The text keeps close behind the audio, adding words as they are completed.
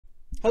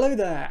Hello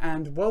there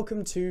and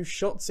welcome to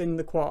Shots in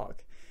the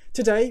Quark.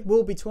 Today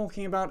we'll be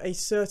talking about a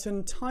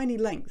certain tiny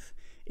length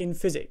in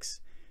physics.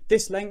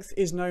 This length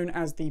is known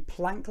as the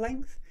Planck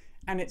length,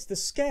 and it's the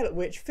scale at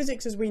which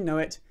physics as we know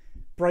it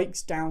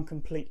breaks down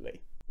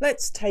completely.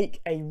 Let's take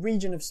a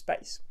region of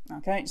space.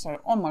 Okay, so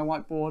on my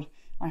whiteboard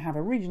I have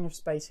a region of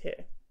space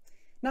here.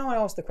 Now I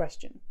ask the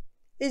question,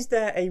 is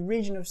there a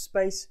region of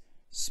space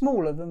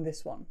smaller than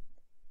this one?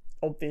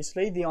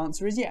 Obviously the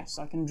answer is yes,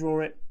 I can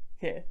draw it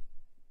here.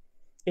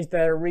 Is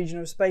there a region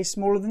of space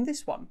smaller than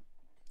this one?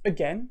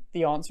 Again,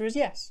 the answer is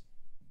yes.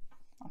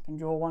 I can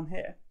draw one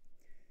here.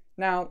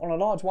 Now, on a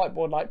large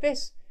whiteboard like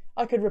this,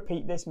 I could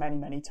repeat this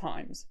many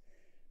times.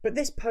 But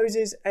this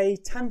poses a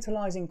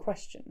tantalizing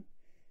question.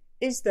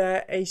 Is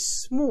there a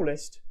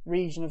smallest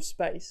region of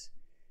space?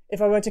 If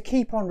I were to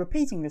keep on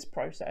repeating this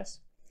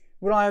process,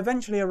 would I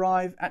eventually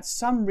arrive at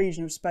some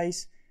region of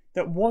space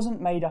that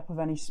wasn't made up of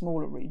any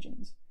smaller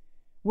regions?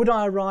 Would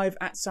I arrive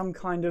at some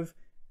kind of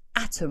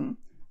atom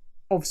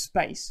of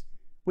space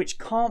which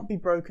can't be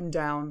broken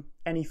down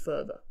any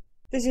further?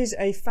 This is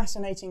a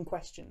fascinating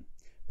question,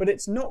 but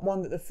it's not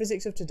one that the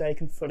physics of today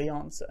can fully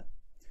answer.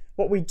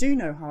 What we do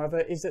know, however,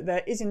 is that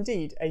there is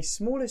indeed a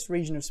smallest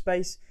region of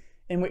space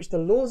in which the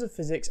laws of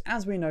physics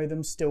as we know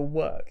them still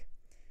work.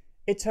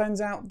 It turns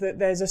out that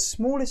there's a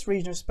smallest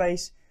region of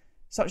space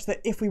such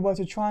that if we were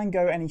to try and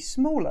go any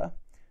smaller,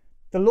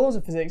 the laws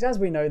of physics as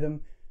we know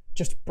them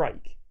just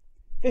break.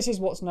 This is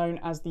what's known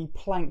as the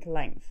Planck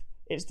length.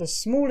 It's the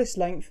smallest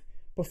length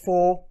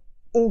before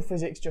all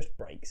physics just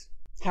breaks.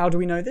 How do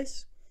we know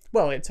this?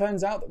 Well, it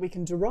turns out that we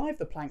can derive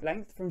the Planck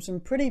length from some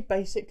pretty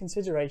basic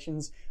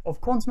considerations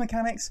of quantum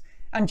mechanics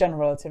and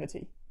general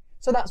relativity.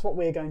 So that's what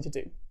we're going to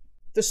do.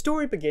 The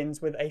story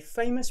begins with a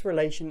famous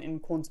relation in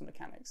quantum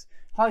mechanics,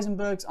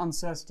 Heisenberg's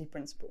uncertainty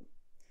principle.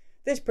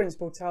 This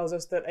principle tells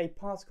us that a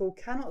particle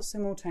cannot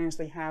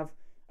simultaneously have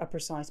a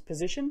precise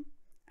position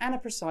and a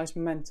precise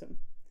momentum.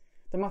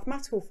 The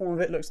mathematical form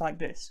of it looks like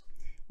this.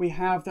 We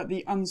have that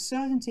the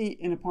uncertainty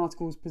in a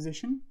particle's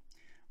position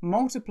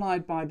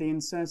multiplied by the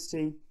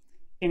uncertainty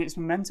in its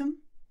momentum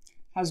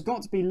has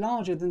got to be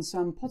larger than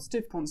some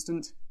positive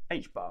constant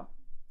h bar.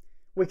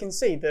 We can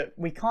see that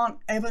we can't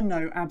ever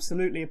know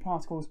absolutely a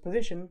particle's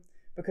position,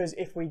 because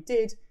if we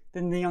did,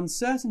 then the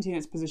uncertainty in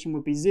its position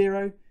would be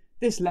zero,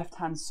 this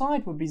left-hand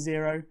side would be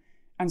zero,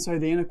 and so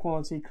the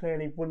inequality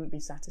clearly wouldn't be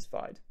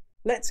satisfied.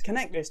 Let's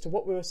connect this to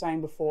what we were saying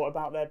before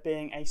about there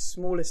being a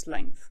smallest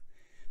length.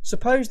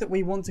 Suppose that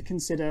we want to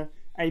consider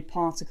a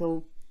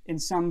particle in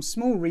some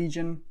small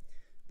region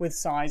with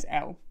size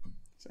L.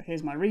 So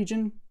here's my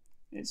region,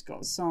 it's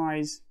got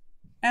size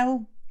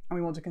L, and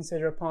we want to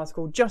consider a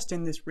particle just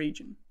in this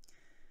region.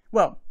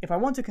 Well, if I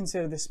want to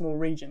consider this small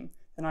region,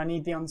 then I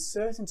need the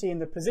uncertainty in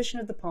the position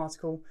of the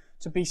particle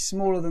to be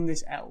smaller than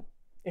this L.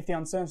 If the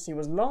uncertainty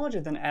was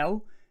larger than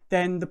L,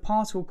 then the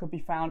particle could be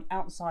found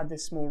outside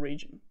this small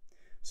region.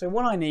 So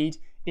what I need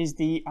is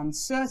the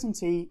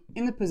uncertainty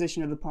in the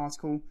position of the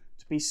particle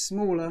to be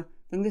smaller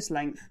than this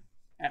length,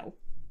 L.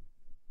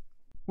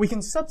 We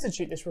can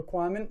substitute this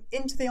requirement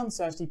into the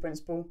uncertainty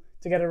principle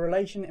to get a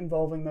relation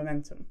involving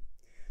momentum.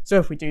 So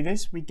if we do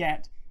this, we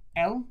get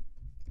L,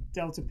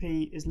 delta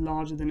P is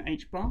larger than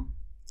h bar.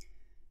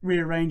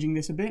 Rearranging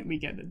this a bit, we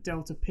get that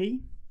delta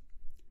P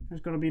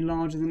has got to be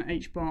larger than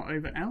h bar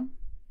over L.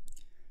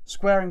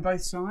 Squaring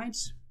both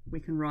sides, we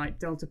can write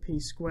delta P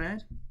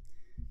squared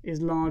is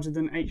larger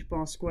than h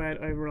bar squared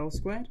over L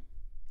squared.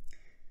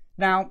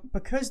 Now,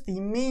 because the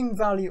mean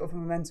value of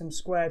momentum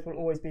squared will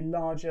always be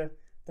larger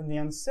than the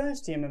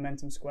uncertainty in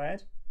momentum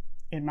squared,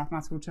 in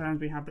mathematical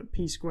terms we have that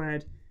p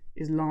squared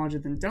is larger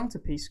than delta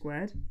p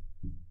squared,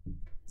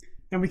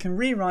 then we can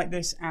rewrite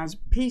this as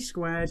p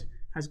squared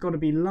has got to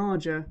be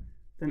larger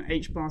than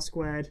h bar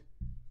squared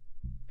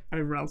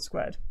over L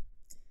squared.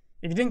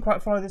 If you didn't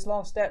quite follow this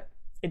last step,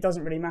 it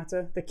doesn't really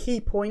matter. The key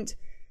point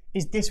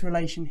is this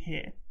relation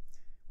here.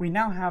 We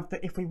now have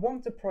that if we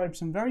want to probe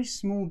some very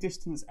small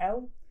distance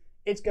L,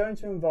 it's going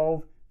to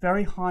involve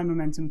very high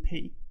momentum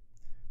P.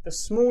 The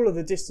smaller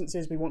the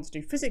distances we want to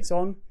do physics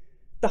on,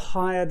 the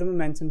higher the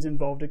momentums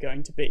involved are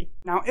going to be.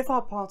 Now, if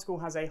our particle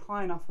has a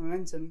high enough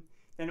momentum,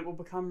 then it will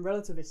become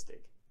relativistic.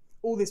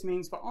 All this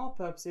means for our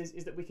purposes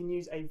is that we can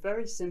use a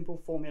very simple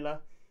formula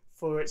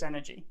for its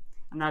energy,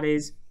 and that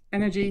is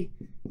energy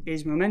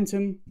is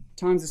momentum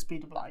times the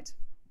speed of light.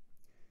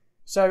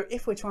 So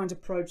if we're trying to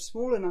probe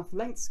small enough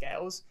length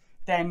scales,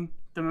 then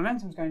the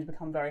momentum is going to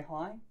become very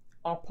high,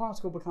 our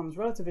particle becomes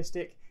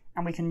relativistic,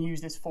 and we can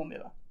use this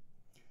formula.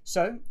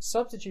 So,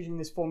 substituting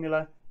this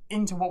formula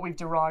into what we've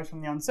derived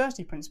from the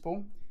uncertainty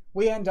principle,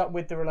 we end up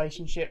with the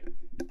relationship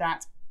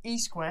that E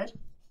squared,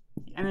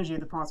 the energy of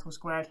the particle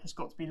squared, has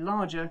got to be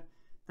larger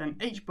than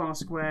h bar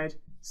squared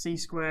c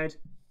squared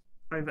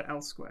over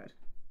L squared.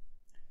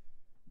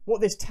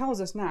 What this tells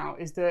us now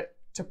is that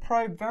to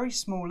probe very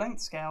small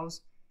length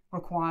scales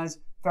requires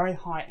very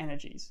high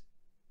energies.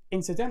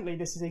 Incidentally,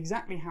 this is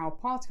exactly how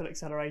particle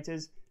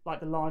accelerators like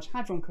the Large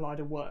Hadron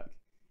Collider work.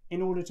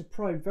 In order to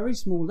probe very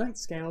small length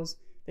scales,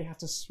 they have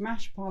to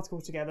smash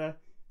particles together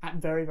at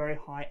very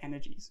high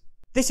energies.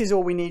 This is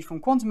all we need from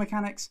quantum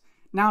mechanics.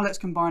 Now let's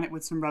combine it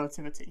with some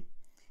relativity.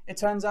 It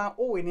turns out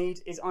all we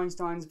need is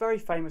Einstein's very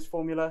famous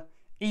formula,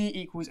 E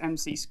equals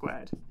mc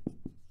squared.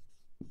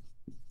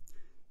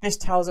 This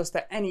tells us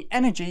that any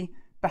energy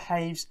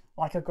behaves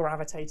like a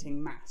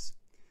gravitating mass.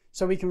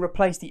 So we can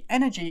replace the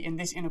energy in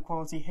this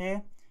inequality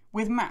here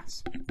with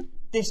mass.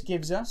 This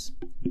gives us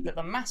that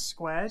the mass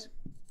squared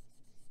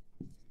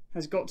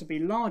has got to be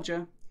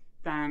larger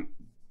than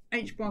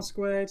h bar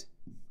squared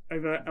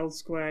over L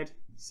squared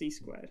c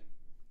squared.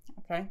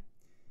 Okay?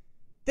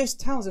 This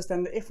tells us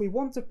then that if we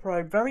want to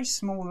probe very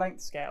small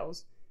length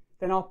scales,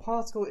 then our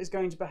particle is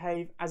going to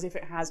behave as if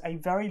it has a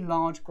very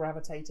large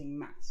gravitating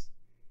mass.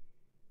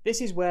 This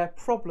is where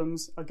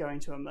problems are going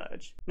to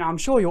emerge. Now, I'm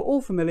sure you're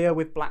all familiar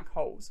with black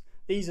holes.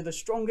 These are the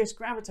strongest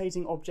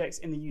gravitating objects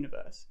in the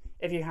universe.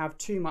 If you have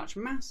too much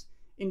mass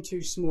in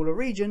too small a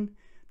region,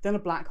 then a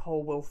black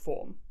hole will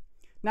form.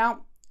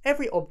 Now,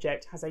 every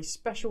object has a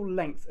special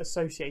length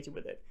associated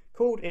with it,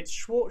 called its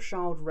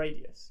Schwarzschild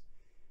radius.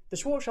 The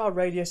Schwarzschild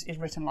radius is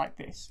written like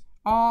this: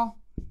 R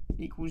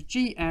equals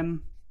gm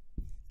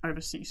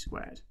over c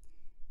squared.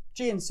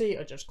 G and c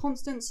are just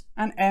constants,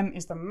 and m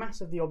is the mass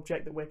of the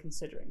object that we're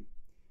considering.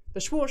 The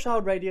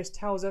Schwarzschild radius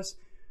tells us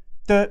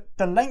the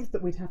length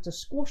that we'd have to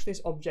squash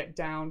this object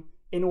down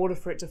in order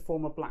for it to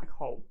form a black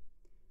hole.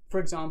 For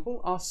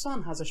example, our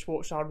sun has a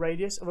Schwarzschild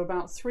radius of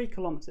about 3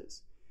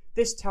 kilometers.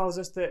 This tells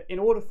us that in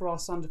order for our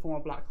sun to form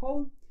a black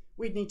hole,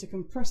 we'd need to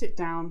compress it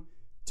down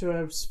to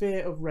a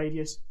sphere of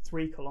radius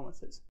 3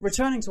 kilometers.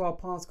 Returning to our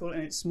particle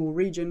in its small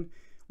region,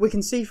 we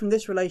can see from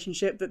this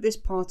relationship that this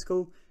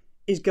particle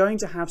is going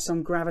to have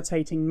some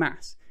gravitating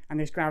mass, and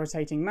this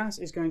gravitating mass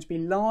is going to be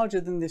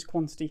larger than this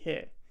quantity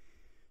here.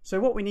 So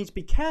what we need to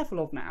be careful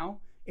of now,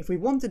 if we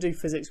want to do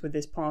physics with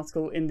this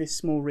particle in this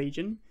small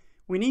region,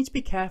 we need to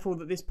be careful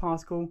that this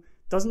particle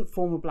doesn't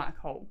form a black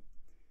hole.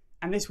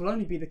 And this will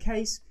only be the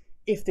case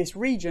if this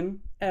region,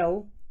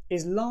 L,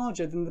 is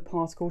larger than the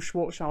particle's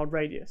Schwarzschild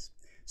radius.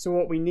 So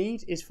what we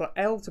need is for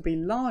L to be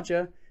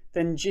larger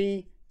than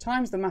g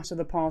times the mass of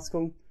the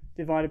particle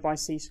divided by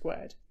c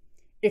squared.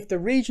 If the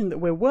region that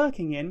we're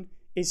working in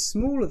is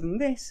smaller than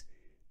this,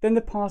 then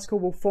the particle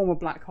will form a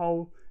black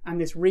hole and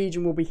this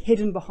region will be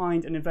hidden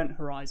behind an event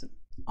horizon.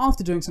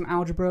 After doing some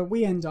algebra,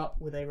 we end up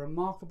with a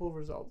remarkable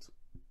result.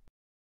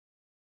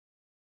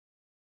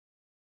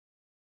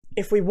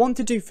 If we want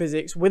to do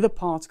physics with a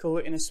particle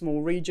in a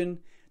small region,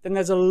 then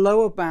there's a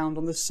lower bound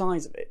on the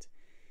size of it.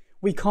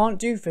 We can't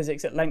do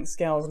physics at length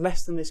scales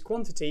less than this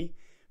quantity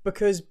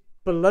because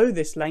below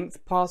this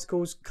length,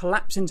 particles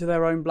collapse into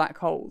their own black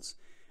holes.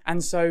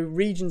 And so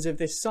regions of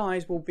this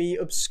size will be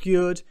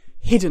obscured,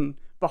 hidden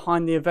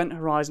behind the event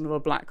horizon of a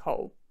black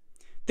hole.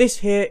 This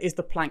here is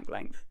the Planck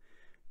length.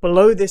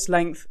 Below this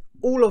length,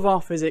 all of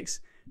our physics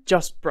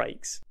just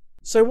breaks.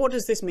 So what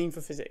does this mean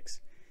for physics?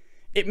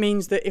 It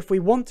means that if we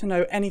want to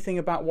know anything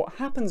about what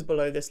happens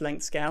below this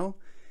length scale,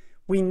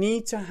 we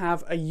need to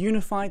have a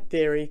unified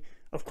theory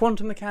of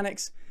quantum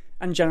mechanics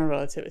and general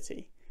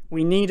relativity.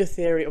 We need a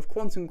theory of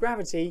quantum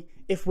gravity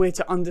if we're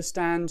to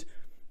understand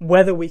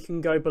whether we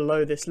can go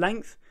below this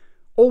length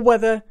or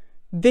whether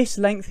this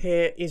length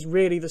here is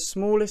really the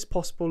smallest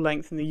possible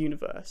length in the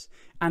universe,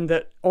 and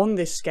that on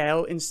this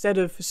scale, instead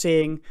of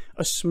seeing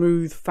a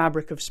smooth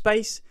fabric of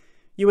space,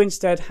 you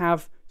instead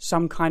have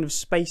some kind of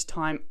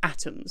space-time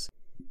atoms.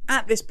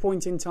 At this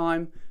point in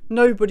time,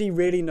 nobody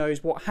really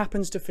knows what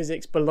happens to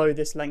physics below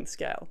this length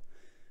scale.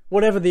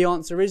 Whatever the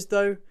answer is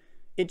though,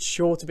 it's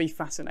sure to be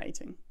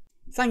fascinating.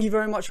 Thank you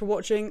very much for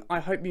watching. I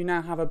hope you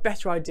now have a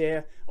better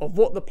idea of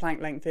what the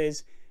Planck length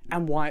is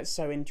and why it's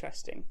so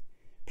interesting.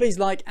 Please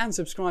like and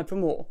subscribe for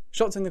more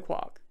Shots in the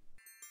Quark.